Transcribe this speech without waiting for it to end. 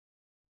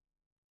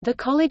The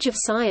College of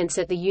Science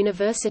at the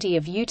University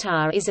of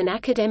Utah is an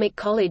academic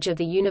college of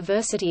the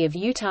University of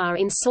Utah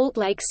in Salt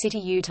Lake City,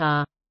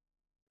 Utah.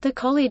 The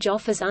college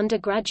offers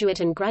undergraduate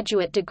and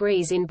graduate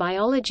degrees in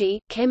biology,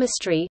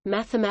 chemistry,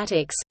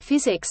 mathematics,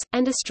 physics,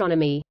 and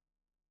astronomy.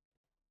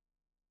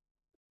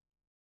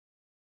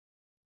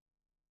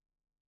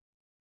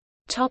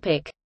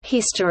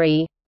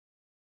 History.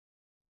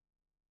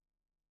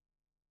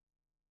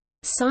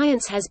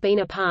 Science has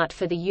been a part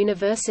for the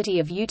University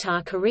of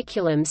Utah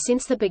curriculum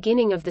since the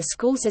beginning of the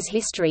school's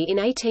history in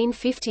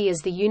 1850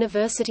 as the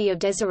University of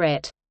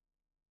Deseret.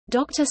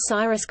 Dr.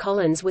 Cyrus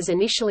Collins was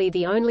initially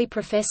the only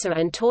professor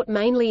and taught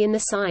mainly in the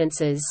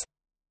sciences.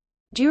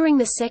 During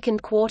the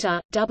second quarter,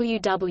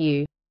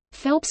 W.W.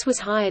 Phelps was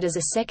hired as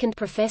a second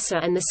professor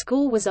and the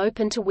school was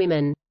open to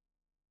women.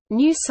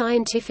 New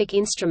scientific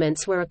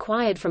instruments were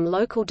acquired from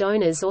local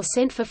donors or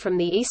sent from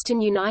the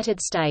eastern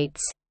United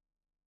States.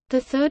 The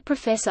third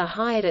professor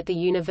hired at the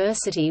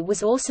university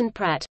was Orson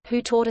Pratt,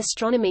 who taught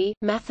astronomy,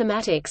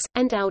 mathematics,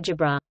 and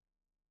algebra.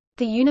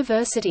 The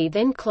university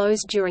then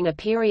closed during a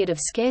period of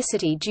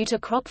scarcity due to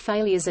crop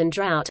failures and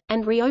drought,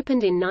 and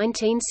reopened in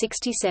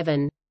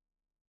 1967.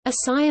 A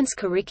science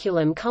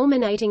curriculum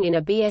culminating in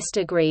a B.S.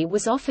 degree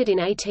was offered in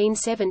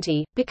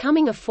 1870,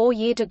 becoming a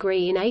four-year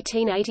degree in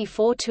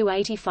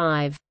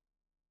 1884–85.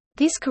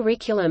 This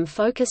curriculum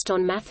focused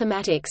on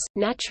mathematics,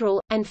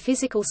 natural, and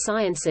physical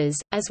sciences,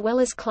 as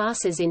well as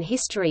classes in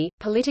history,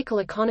 political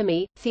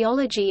economy,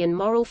 theology and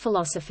moral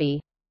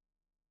philosophy.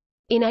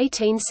 In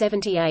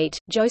 1878,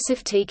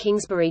 Joseph T.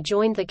 Kingsbury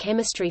joined the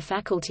chemistry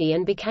faculty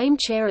and became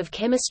chair of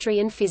chemistry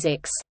and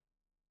physics.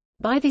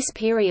 By this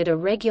period a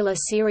regular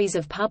series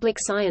of public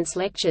science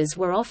lectures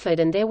were offered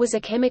and there was a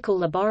chemical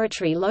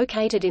laboratory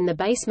located in the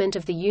basement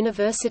of the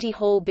University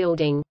Hall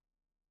building.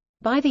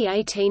 By the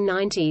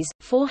 1890s,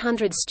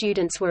 400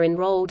 students were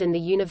enrolled and the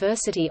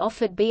university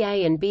offered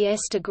BA and BS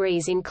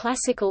degrees in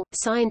classical,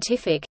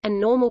 scientific, and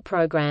normal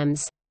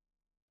programs.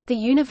 The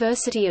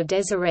University of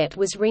Deseret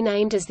was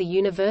renamed as the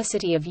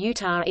University of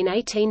Utah in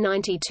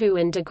 1892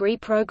 and degree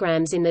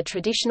programs in the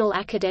traditional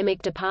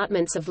academic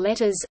departments of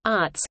letters,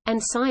 arts,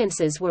 and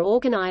sciences were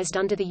organized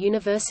under the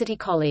University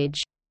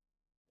College.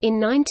 In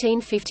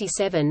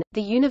 1957,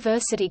 the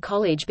University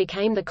College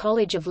became the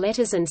College of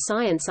Letters and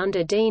Science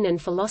under Dean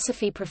and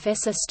Philosophy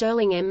Professor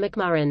Sterling M.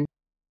 McMurrin.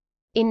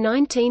 In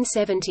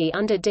 1970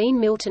 under Dean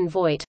Milton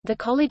Voigt, the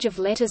College of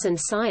Letters and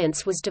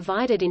Science was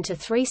divided into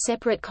three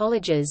separate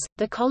colleges,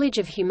 the College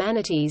of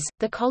Humanities,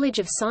 the College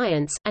of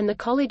Science, and the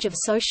College of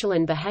Social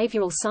and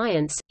Behavioral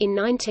Science. In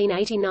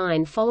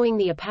 1989 following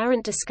the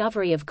apparent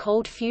discovery of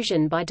cold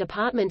fusion by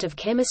Department of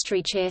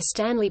Chemistry Chair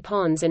Stanley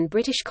Pons and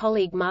British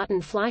colleague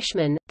Martin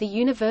Fleischmann, the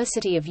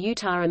University of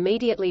Utah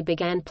immediately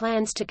began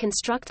plans to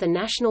construct the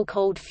National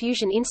Cold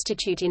Fusion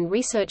Institute in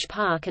Research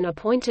Park and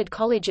appointed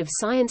College of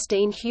Science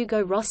Dean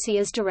Hugo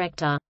Rossi as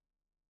director.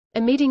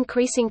 Amid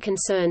increasing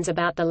concerns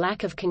about the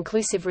lack of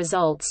conclusive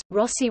results,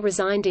 Rossi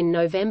resigned in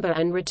November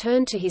and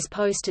returned to his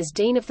post as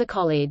dean of the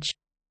college.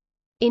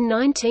 In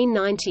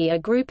 1990 a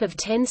group of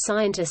 10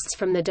 scientists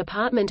from the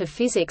Department of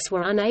Physics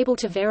were unable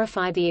to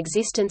verify the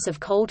existence of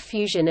cold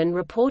fusion and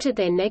reported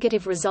their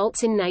negative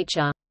results in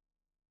Nature.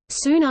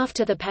 Soon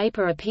after the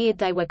paper appeared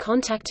they were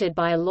contacted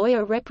by a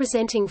lawyer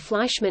representing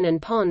Fleischmann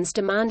and Pons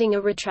demanding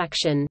a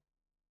retraction.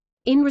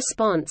 In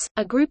response,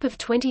 a group of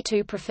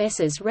 22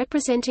 professors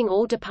representing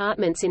all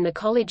departments in the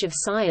College of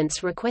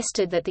Science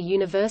requested that the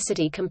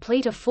university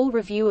complete a full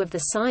review of the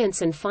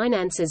science and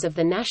finances of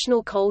the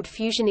National Cold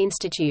Fusion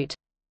Institute.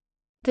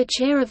 The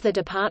chair of the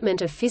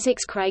Department of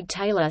Physics Craig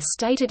Taylor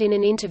stated in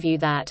an interview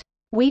that,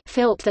 "We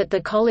felt that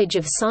the College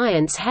of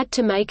Science had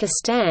to make a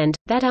stand,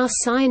 that our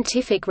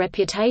scientific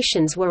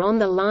reputations were on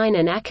the line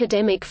and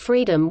academic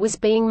freedom was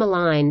being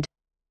maligned."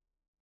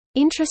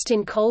 Interest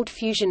in cold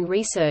fusion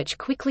research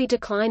quickly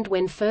declined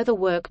when further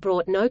work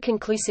brought no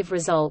conclusive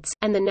results,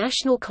 and the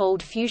National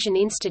Cold Fusion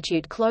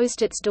Institute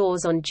closed its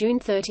doors on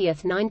June 30,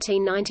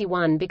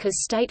 1991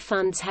 because state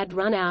funds had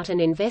run out and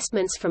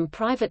investments from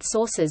private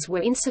sources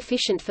were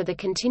insufficient for the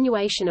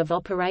continuation of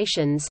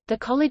operations. The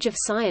College of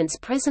Science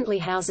presently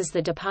houses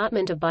the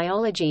Department of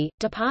Biology,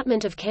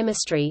 Department of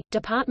Chemistry,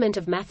 Department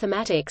of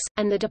Mathematics,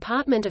 and the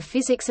Department of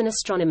Physics and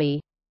Astronomy.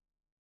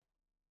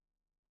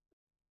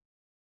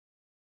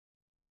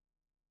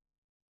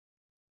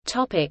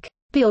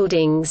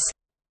 Buildings.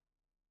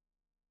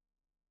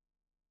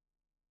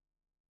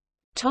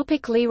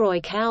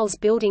 LeRoy Cowles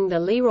Building. The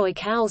LeRoy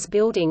Cowles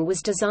Building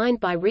was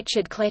designed by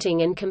Richard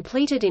Cletting and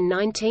completed in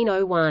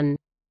 1901.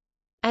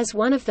 As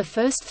one of the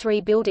first three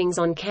buildings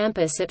on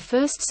campus it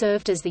first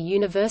served as the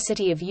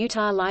University of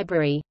Utah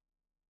Library.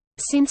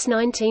 Since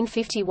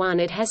 1951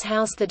 it has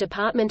housed the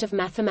Department of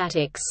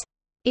Mathematics.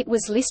 It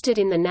was listed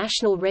in the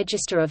National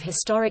Register of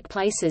Historic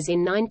Places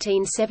in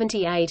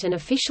 1978 and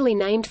officially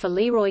named for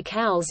LeRoy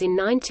Cowles in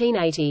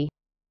 1980.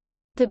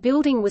 The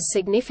building was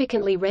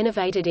significantly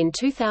renovated in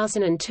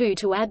 2002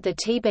 to add the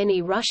T.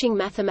 Benny Rushing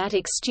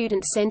Mathematics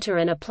Student Center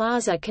and a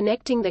plaza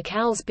connecting the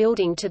Cowles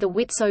building to the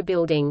Widtsoe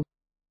building.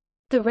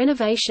 The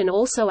renovation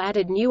also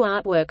added new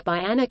artwork by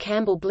Anna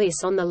Campbell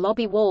Bliss on the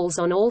lobby walls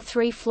on all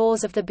 3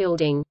 floors of the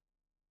building.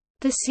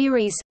 The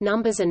series,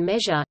 Numbers and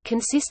Measure,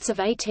 consists of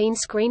 18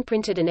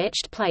 screen-printed and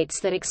etched plates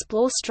that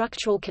explore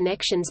structural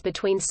connections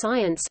between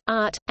science,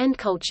 art, and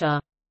culture.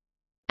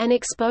 An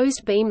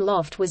exposed beam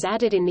loft was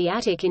added in the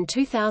attic in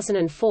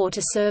 2004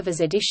 to serve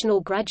as additional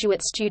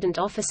graduate student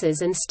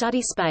offices and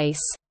study space.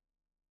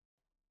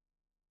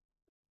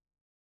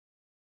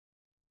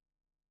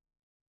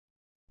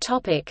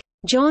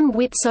 John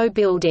Widtsoe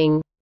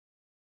Building.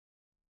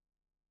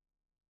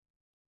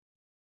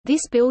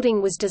 This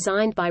building was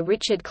designed by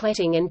Richard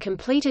Cletting and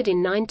completed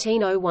in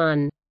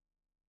 1901.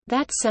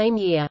 That same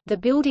year, the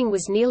building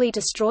was nearly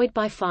destroyed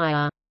by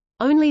fire.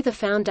 Only the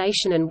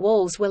foundation and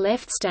walls were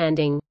left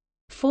standing.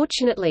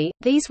 Fortunately,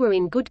 these were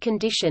in good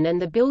condition and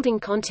the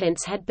building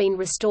contents had been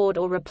restored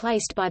or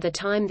replaced by the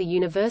time the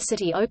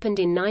university opened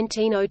in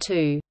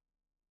 1902.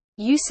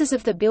 Uses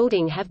of the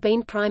building have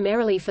been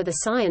primarily for the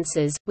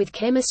sciences, with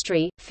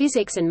chemistry,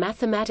 physics and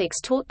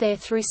mathematics taught there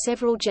through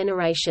several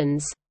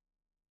generations.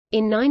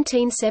 In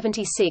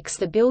 1976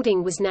 the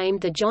building was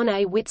named the John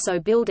A.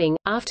 Widtsoe Building,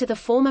 after the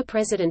former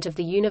president of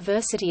the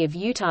University of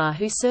Utah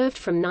who served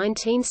from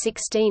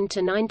 1916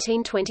 to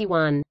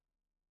 1921.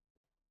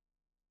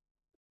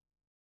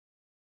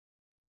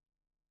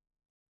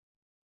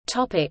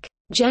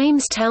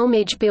 James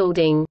Talmage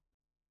Building.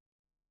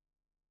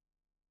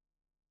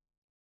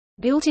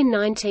 Built in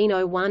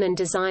 1901 and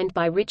designed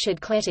by Richard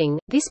Cletting,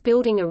 this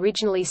building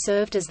originally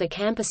served as the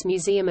campus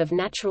Museum of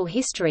Natural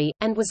History,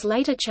 and was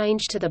later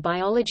changed to the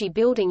Biology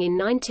Building in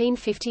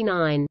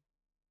 1959.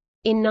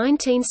 In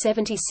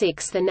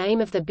 1976 the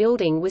name of the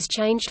building was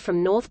changed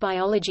from North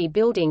Biology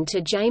Building to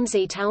James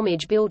E.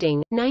 Talmage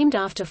Building, named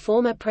after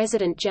former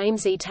President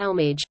James E.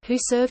 Talmage, who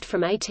served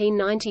from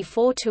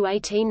 1894 to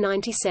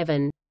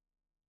 1897.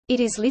 It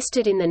is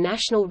listed in the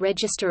National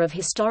Register of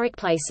Historic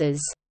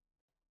Places.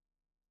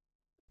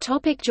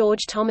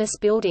 George Thomas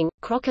Building,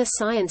 Crocker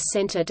Science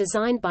Center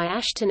designed by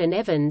Ashton and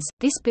Evans.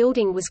 This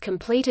building was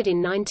completed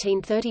in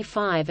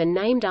 1935 and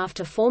named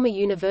after former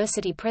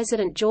university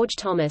president George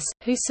Thomas,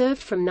 who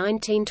served from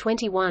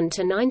 1921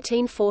 to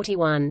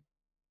 1941.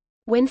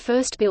 When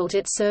first built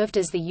it served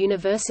as the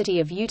University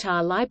of Utah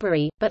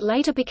Library, but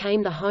later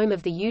became the home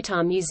of the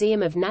Utah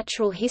Museum of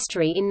Natural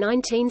History in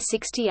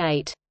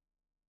 1968.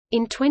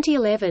 In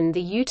 2011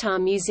 the Utah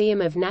Museum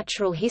of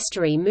Natural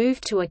History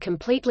moved to a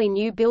completely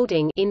new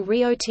building in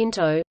Rio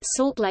Tinto,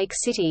 Salt Lake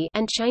City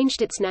and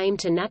changed its name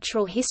to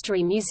Natural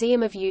History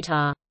Museum of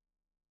Utah.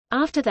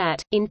 After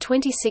that, in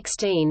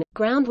 2016,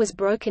 ground was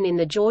broken in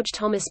the George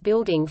Thomas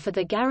Building for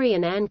the Gary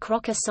and Ann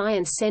Crocker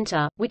Science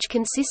Center, which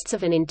consists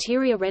of an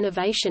interior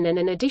renovation and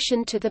an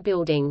addition to the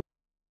building.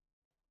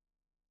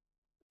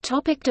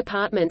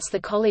 Departments.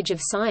 The College of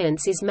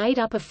Science is made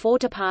up of 4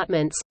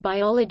 departments: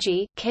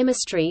 biology,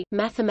 chemistry,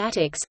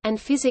 mathematics, and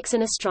physics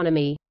and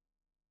astronomy.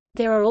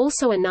 There are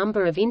also a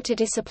number of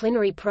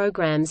interdisciplinary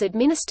programs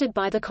administered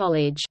by the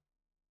college.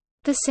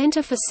 The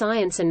Center for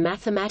Science and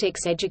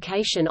Mathematics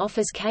Education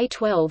offers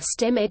K-12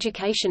 STEM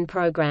education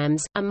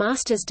programs, a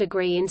master's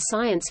degree in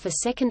science for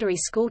secondary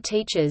school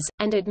teachers,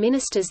 and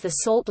administers the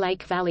Salt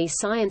Lake Valley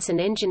Science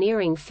and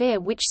Engineering Fair,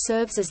 which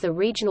serves as the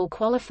regional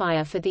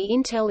qualifier for the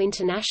Intel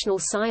International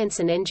Science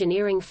and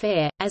Engineering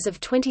Fair. As of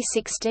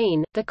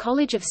 2016, the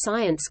College of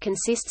Science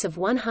consists of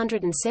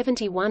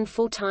 171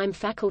 full-time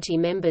faculty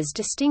members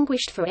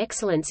distinguished for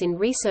excellence in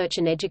research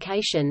and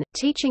education,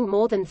 teaching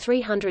more than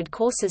 300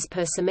 courses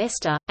per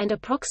semester, and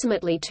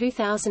approximately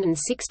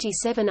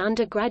 2,067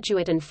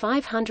 undergraduate and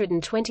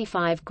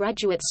 525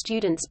 graduate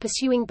students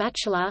pursuing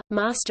bachelor,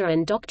 master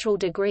and doctoral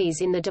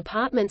degrees in the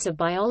departments of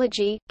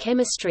biology,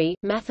 chemistry,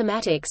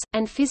 mathematics,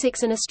 and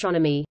physics and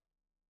astronomy.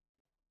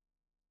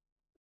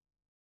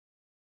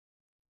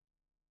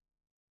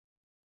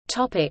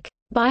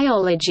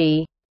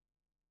 Biology.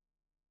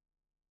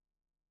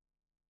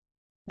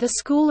 The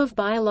School of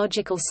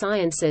Biological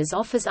Sciences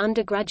offers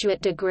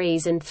undergraduate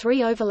degrees and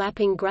 3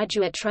 overlapping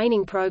graduate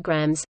training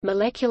programs: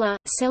 Molecular,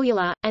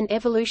 Cellular, and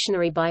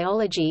Evolutionary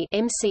Biology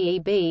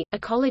 (MCEB),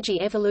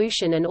 Ecology,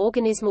 Evolution and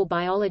Organismal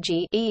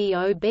Biology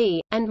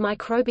 (EEOB), and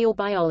Microbial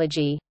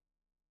Biology.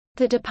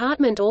 The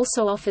department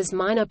also offers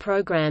minor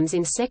programs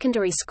in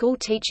secondary school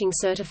teaching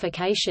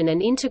certification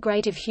and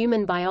integrative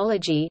human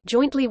biology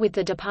jointly with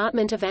the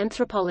Department of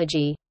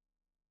Anthropology.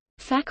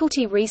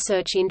 Faculty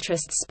research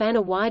interests span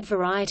a wide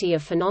variety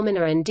of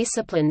phenomena and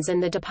disciplines,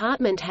 and the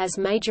department has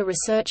major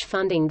research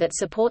funding that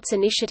supports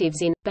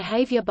initiatives in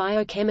behavior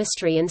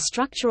biochemistry and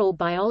structural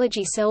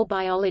biology, cell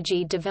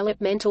biology,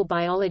 developmental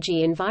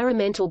biology,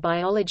 environmental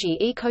biology,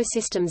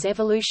 ecosystems,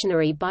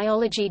 evolutionary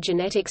biology,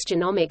 genetics,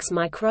 genomics,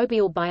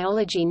 microbial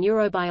biology,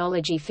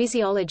 neurobiology,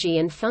 physiology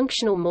and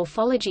functional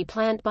morphology,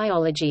 plant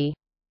biology.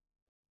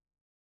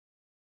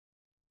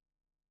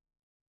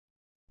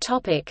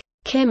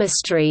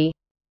 Chemistry.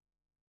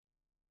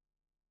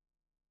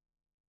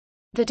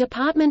 The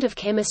Department of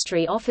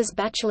Chemistry offers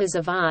Bachelors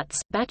of Arts,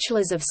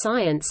 Bachelors of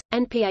Science,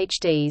 and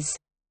PhDs.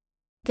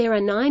 There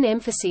are 9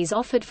 emphases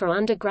offered for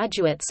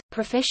undergraduates: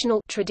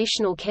 professional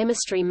traditional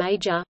chemistry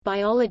major,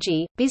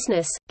 biology,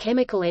 business,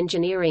 chemical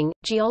engineering,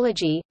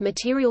 geology,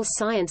 materials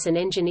science and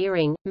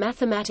engineering,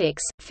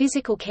 mathematics,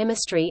 physical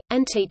chemistry,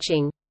 and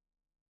teaching.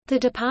 The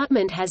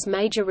department has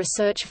major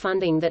research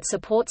funding that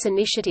supports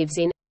initiatives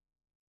in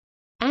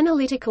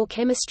analytical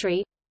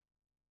chemistry,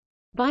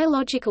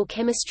 biological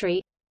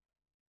chemistry,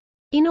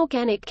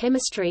 inorganic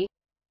chemistry,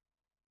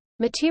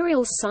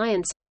 materials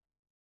science,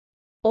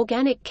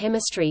 organic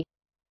chemistry,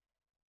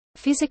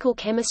 physical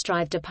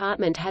chemistry. The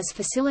department has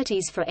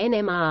facilities for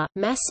NMR,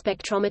 mass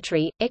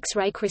spectrometry,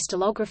 X-ray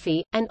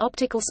crystallography, and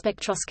optical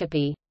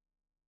spectroscopy.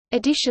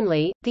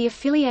 Additionally, the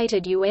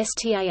affiliated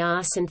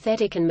USTAR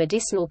Synthetic and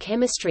Medicinal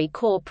Chemistry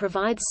Corps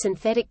provides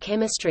synthetic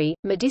chemistry,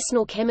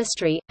 medicinal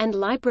chemistry, and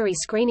library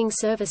screening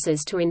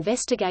services to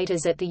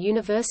investigators at the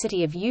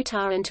University of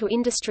Utah and to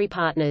industry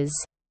partners.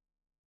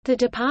 The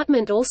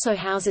department also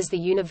houses the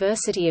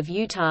University of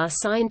Utah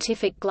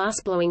Scientific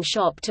Glassblowing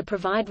Shop to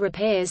provide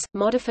repairs,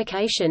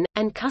 modification,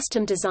 and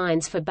custom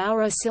designs for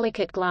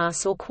borosilicate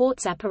glass or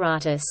quartz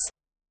apparatus.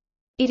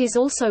 It is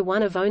also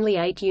one of only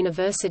 8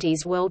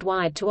 universities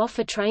worldwide to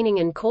offer training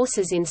and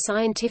courses in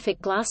scientific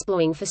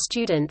glassblowing for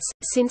students.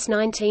 Since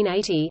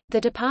 1980,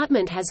 the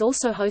department has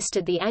also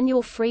hosted the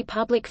annual free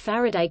public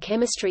Faraday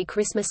Chemistry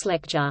Christmas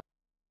Lecture.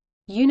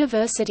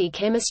 University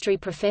chemistry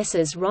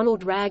professors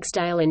Ronald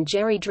Ragsdale and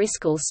Jerry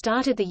Driscoll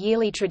started the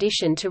yearly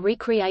tradition to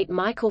recreate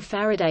Michael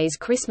Faraday's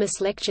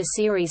Christmas lecture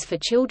series for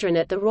children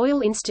at the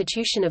Royal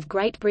Institution of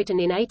Great Britain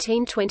in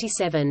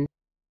 1827.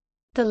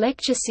 The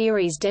lecture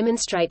series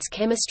demonstrates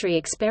chemistry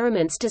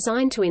experiments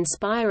designed to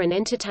inspire and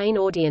entertain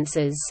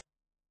audiences.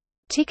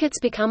 Tickets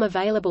become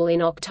available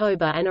in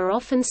October and are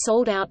often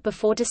sold out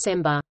before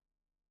December.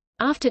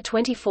 After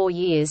 24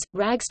 years,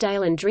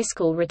 Ragsdale and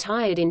Driscoll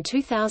retired in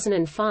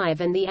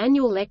 2005 and the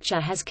annual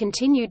lecture has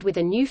continued with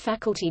a new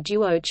faculty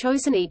duo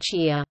chosen each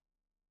year.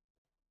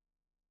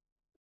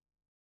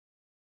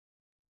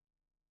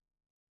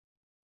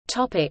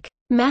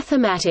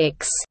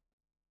 Mathematics.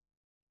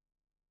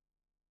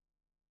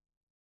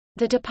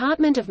 The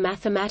Department of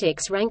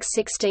Mathematics ranks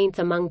 16th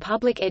among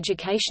public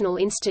educational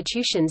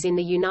institutions in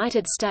the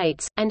United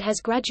States, and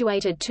has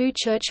graduated 2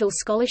 Churchill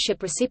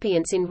Scholarship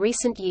recipients in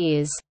recent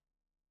years.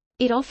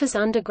 It offers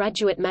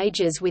undergraduate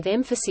majors with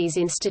emphases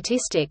in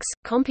statistics,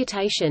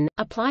 computation,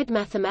 applied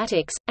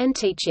mathematics, and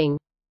teaching.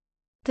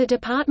 The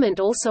department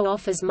also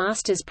offers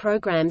master's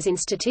programs in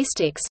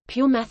statistics,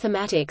 pure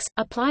mathematics,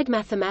 applied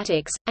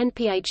mathematics, and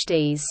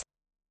PhDs.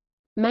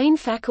 Main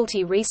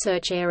faculty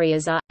research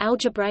areas are,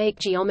 algebraic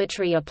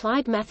geometry,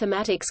 applied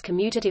mathematics,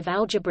 commutative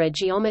algebra,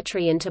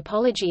 geometry and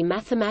topology,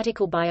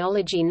 mathematical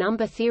biology,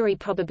 number theory,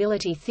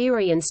 probability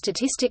theory and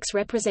statistics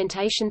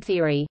representation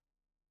theory.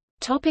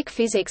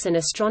 Physics and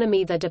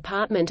Astronomy. The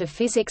Department of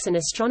Physics and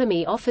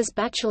Astronomy offers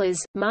bachelor's,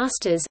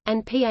 master's,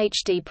 and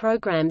PhD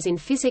programs in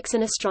physics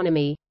and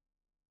astronomy.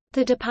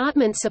 The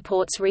department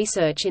supports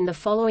research in the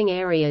following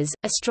areas: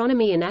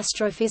 astronomy and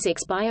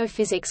astrophysics,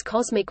 biophysics,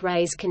 cosmic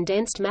rays,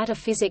 condensed matter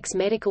physics,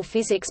 medical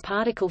physics,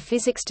 particle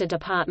physics. The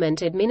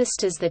department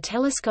administers the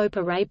Telescope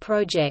Array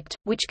Project,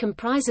 which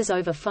comprises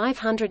over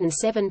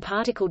 507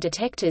 particle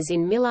detectors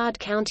in Millard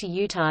County,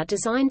 Utah,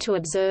 designed to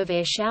observe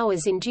air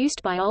showers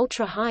induced by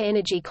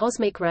ultra-high-energy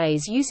cosmic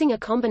rays using a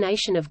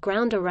combination of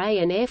ground array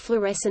and air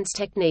fluorescence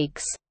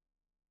techniques.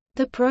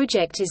 The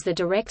project is the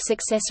direct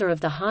successor of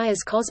the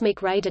HIAS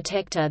cosmic ray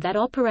detector that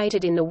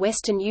operated in the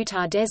western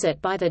Utah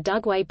desert by the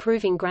Dugway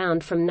Proving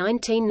Ground from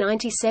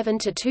 1997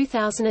 to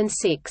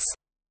 2006.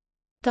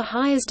 The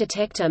HIAS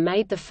detector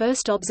made the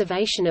first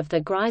observation of the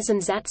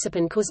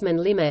Greisen-Zatsepin-Kuzmin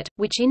limit,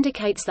 which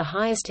indicates the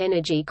highest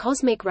energy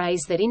cosmic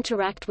rays that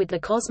interact with the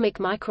cosmic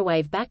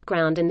microwave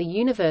background and the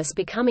universe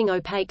becoming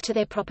opaque to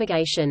their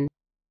propagation.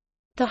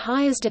 The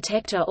HIAS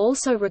detector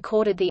also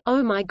recorded the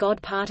Oh My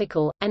God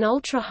particle, an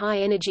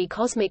ultra-high-energy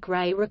cosmic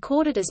ray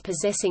recorded as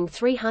possessing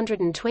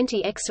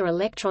 320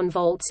 electron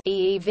volts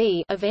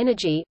 (eeV) of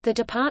energy. The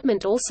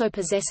department also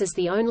possesses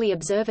the only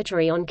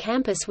observatory on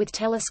campus with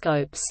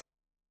telescopes.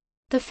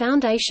 The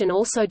foundation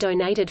also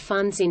donated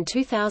funds in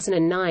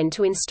 2009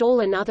 to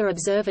install another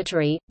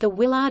observatory, the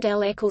Willard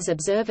L. Eccles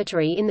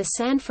Observatory in the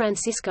San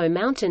Francisco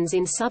Mountains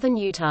in southern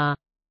Utah.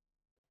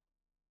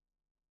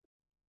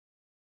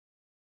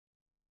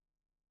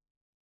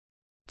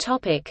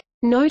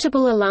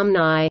 Notable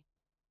alumni.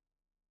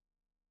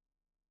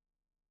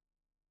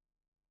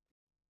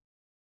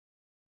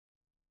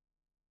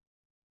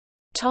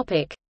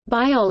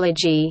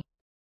 Biology.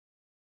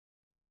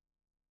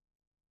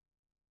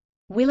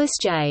 Willis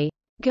J.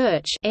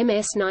 Gertsch,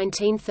 MS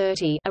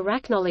 1930,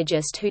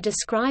 arachnologist who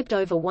described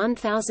over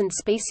 1,000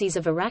 species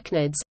of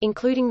arachnids,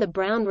 including the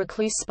brown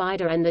recluse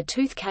spider and the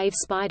tooth cave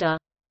spider.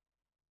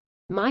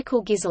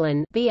 Michael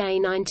Giselin, BA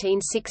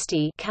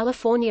 1960,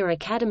 California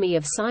Academy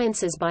of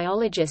Sciences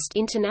biologist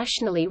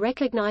internationally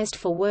recognized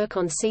for work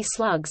on sea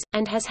slugs,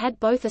 and has had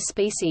both a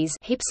species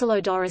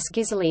Hypsilodorus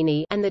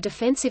giselini and the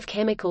defensive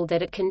chemical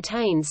that it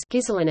contains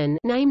giselinin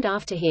named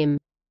after him.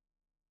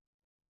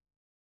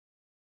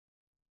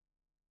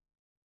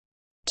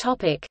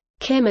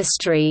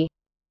 Chemistry.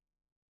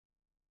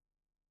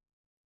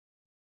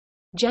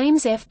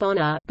 James F.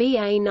 Bonner,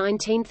 B.A.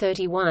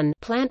 1931,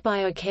 plant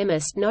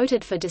biochemist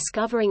noted for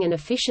discovering an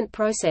efficient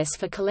process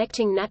for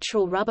collecting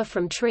natural rubber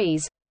from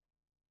trees.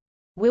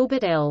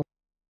 Wilbert L.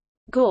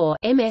 Gore,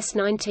 M.S.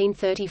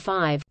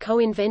 1935,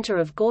 co-inventor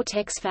of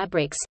Gore-Tex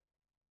fabrics.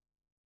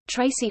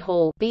 Tracy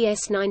Hall,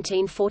 B.S.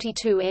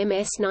 1942,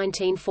 M.S.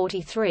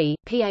 1943,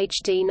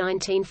 Ph.D.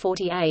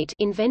 1948,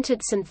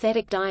 invented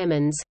synthetic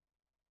diamonds.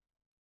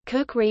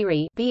 Kirk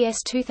Reary, B.S.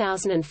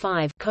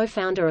 2005,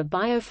 co-founder of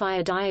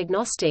BioFire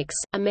Diagnostics,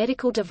 a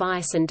medical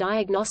device and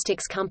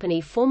diagnostics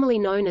company formerly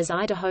known as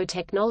Idaho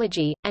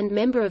Technology, and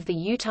member of the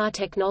Utah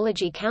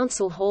Technology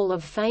Council Hall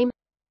of Fame.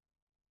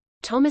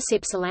 Thomas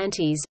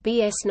Ypsilantis,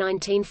 B.S.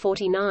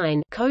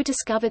 1949,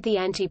 co-discovered the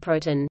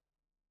antiproton.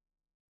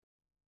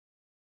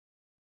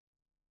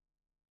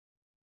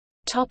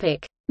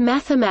 Topic: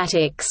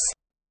 Mathematics.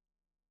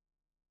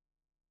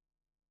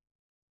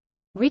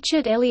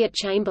 Richard Elliott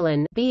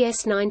Chamberlain,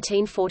 B.S.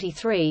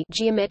 1943,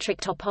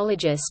 geometric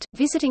topologist,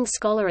 visiting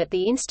scholar at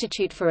the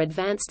Institute for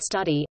Advanced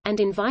Study,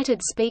 and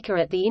invited speaker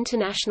at the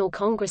International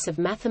Congress of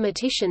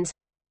Mathematicians.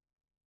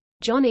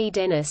 John E.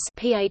 Dennis,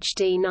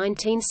 Ph.D.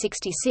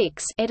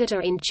 1966,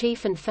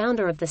 editor-in-chief and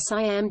founder of the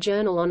Siam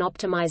Journal on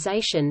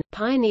Optimization,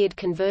 pioneered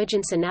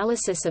convergence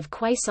analysis of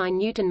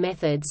quasi-Newton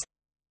methods.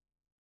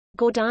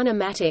 Gordana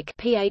Matic,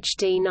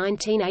 Ph.D.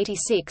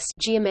 1986,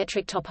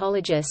 geometric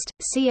topologist,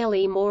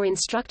 CLE Moore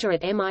instructor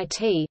at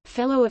MIT,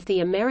 fellow of the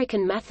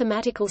American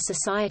Mathematical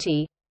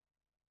Society.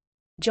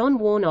 John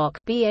Warnock,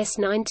 B.S.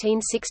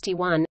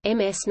 1961,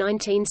 M.S.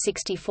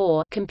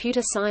 1964,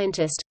 computer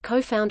scientist,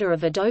 co-founder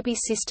of Adobe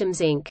Systems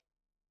Inc.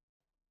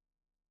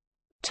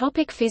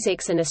 Topic: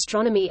 Physics and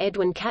Astronomy.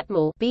 Edwin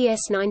Catmull,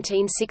 B.S.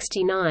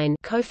 1969,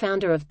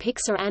 co-founder of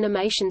Pixar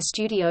Animation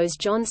Studios.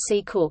 John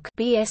C. Cook,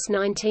 B.S.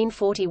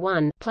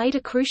 1941, played a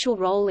crucial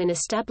role in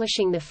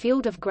establishing the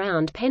field of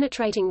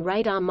ground-penetrating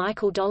radar.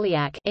 Michael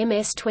Doliak,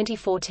 M.S.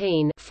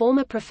 2014,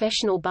 former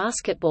professional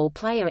basketball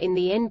player in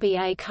the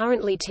NBA,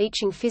 currently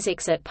teaching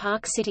physics at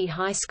Park City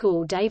High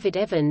School. David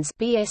Evans,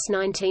 B.S.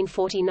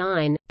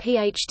 1949,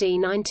 Ph.D.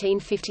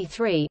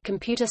 1953,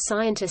 computer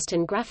scientist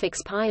and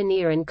graphics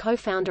pioneer and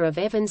co-founder of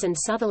Evans and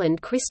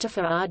Sutherland.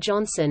 Christopher R.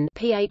 Johnson,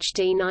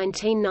 Ph.D.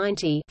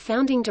 1990,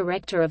 founding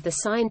director of the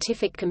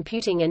Scientific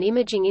Computing and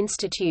Imaging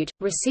Institute,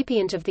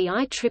 recipient of the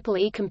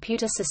IEEE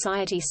Computer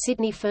Society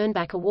Sidney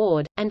Fernbach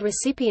Award, and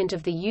recipient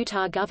of the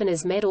Utah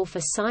Governor's Medal for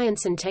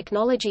Science and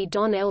Technology.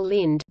 Don L.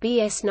 Lind,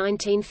 B.S.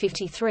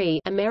 1953,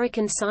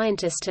 American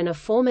scientist and a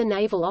former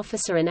naval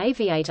officer and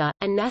aviator,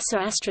 and NASA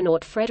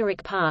astronaut.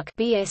 Frederick Park,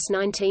 B.S.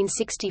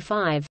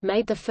 1965,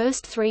 made the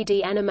first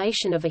 3D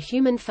animation of a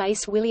human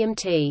face. William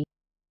T.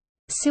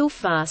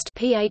 Silfvast,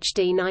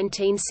 Ph.D.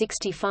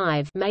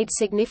 1965, made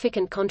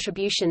significant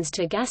contributions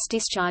to gas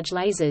discharge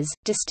lasers.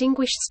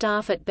 Distinguished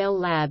staff at Bell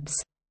Labs.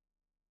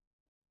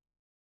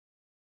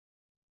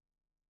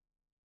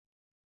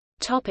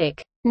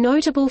 Topic: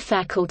 Notable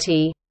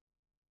faculty.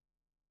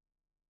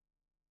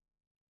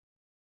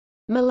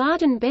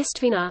 Mladen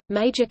Bestvina,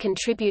 major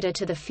contributor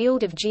to the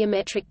field of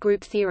geometric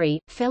group theory,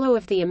 Fellow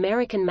of the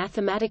American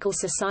Mathematical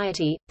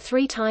Society,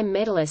 three-time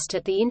medalist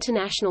at the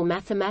International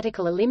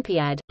Mathematical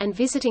Olympiad, and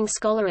visiting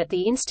scholar at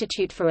the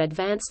Institute for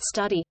Advanced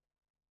Study.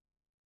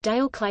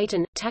 Dale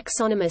Clayton,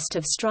 taxonomist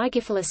of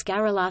Strygophilis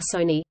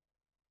garrularsoni.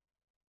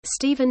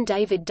 Stephen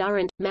David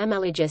Durrant,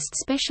 mammologist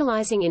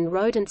specializing in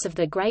rodents of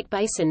the Great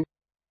Basin.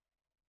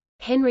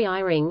 Henry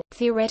Eyring,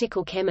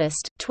 theoretical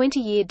chemist,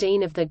 20-year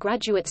dean of the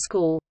Graduate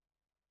School.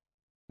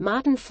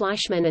 Martin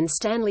Fleischmann and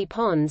Stanley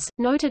Pons,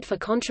 noted for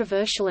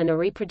controversial and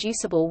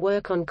irreproducible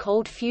work on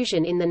cold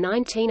fusion in the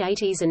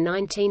 1980s and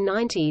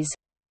 1990s.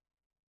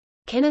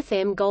 Kenneth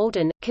M.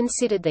 Golden,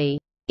 considered the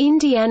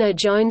Indiana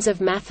Jones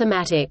of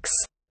mathematics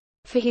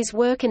for his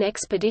work and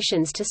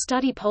expeditions to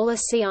study polar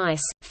sea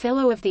ice,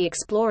 Fellow of the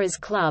Explorers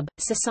Club,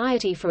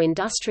 Society for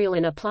Industrial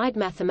and Applied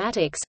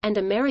Mathematics, and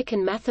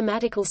American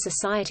Mathematical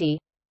Society.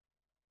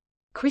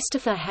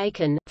 Christopher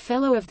Haken,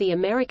 Fellow of the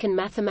American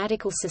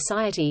Mathematical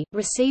Society,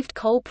 received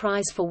Cole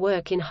Prize for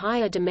work in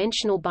higher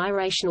dimensional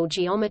birational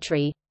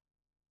geometry.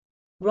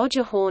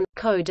 Roger Horn,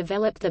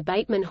 co-developed the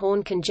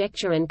Bateman-Horn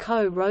conjecture and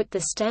co-wrote the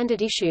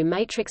standard issue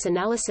matrix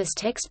analysis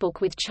textbook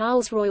with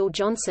Charles Royal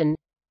Johnson.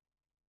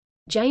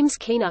 James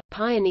Keener,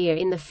 pioneer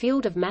in the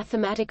field of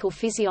mathematical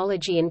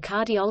physiology and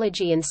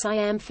cardiology and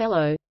Siam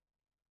Fellow.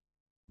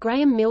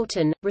 Graham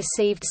Milton,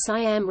 received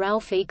Siam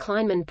Ralph E.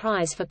 Kleinman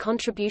Prize for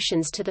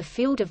contributions to the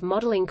field of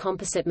modeling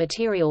composite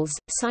materials,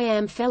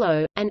 Siam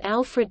Fellow, and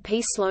Alfred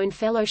P. Sloan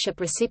Fellowship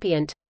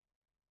recipient.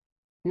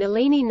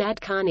 Nalini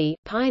Nadkarni,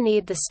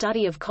 pioneered the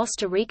study of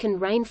Costa Rican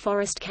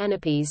rainforest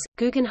canopies,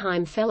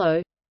 Guggenheim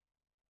Fellow.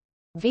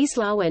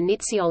 Wisława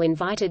Nitziol,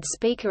 invited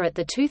speaker at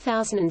the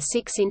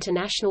 2006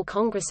 International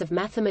Congress of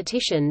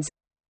Mathematicians.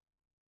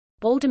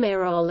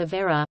 Baldomero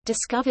Oliveira,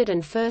 discovered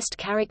and first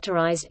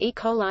characterized E.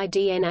 coli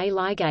DNA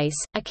ligase,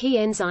 a key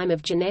enzyme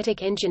of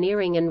genetic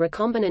engineering and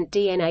recombinant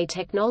DNA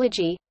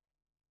technology.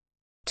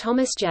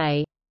 Thomas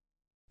J.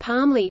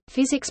 Palmley,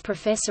 physics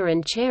professor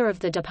and chair of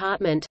the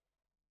department.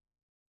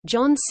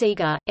 John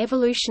Seeger,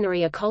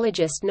 evolutionary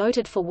ecologist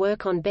noted for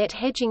work on bet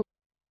hedging.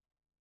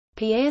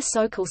 Pierre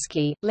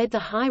Sokolsky, led the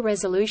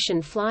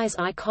high-resolution Fly's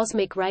Eye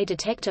cosmic ray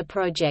detector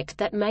project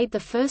that made the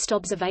first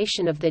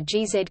observation of the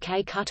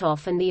GZK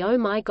cutoff and the Oh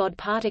My God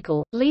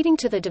particle, leading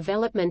to the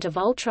development of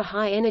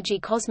ultra-high-energy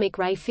cosmic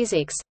ray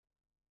physics.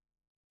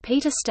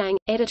 Peter Stang,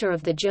 editor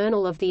of the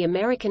Journal of the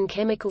American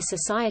Chemical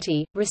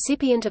Society,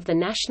 recipient of the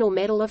National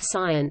Medal of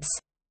Science.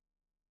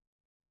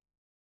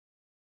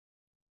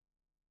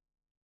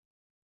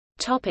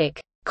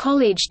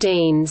 College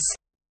deans.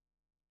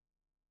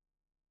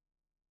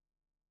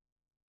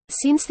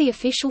 Since the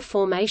official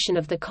formation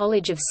of the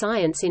College of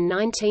Science in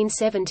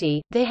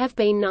 1970, there have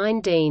been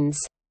 9 deans.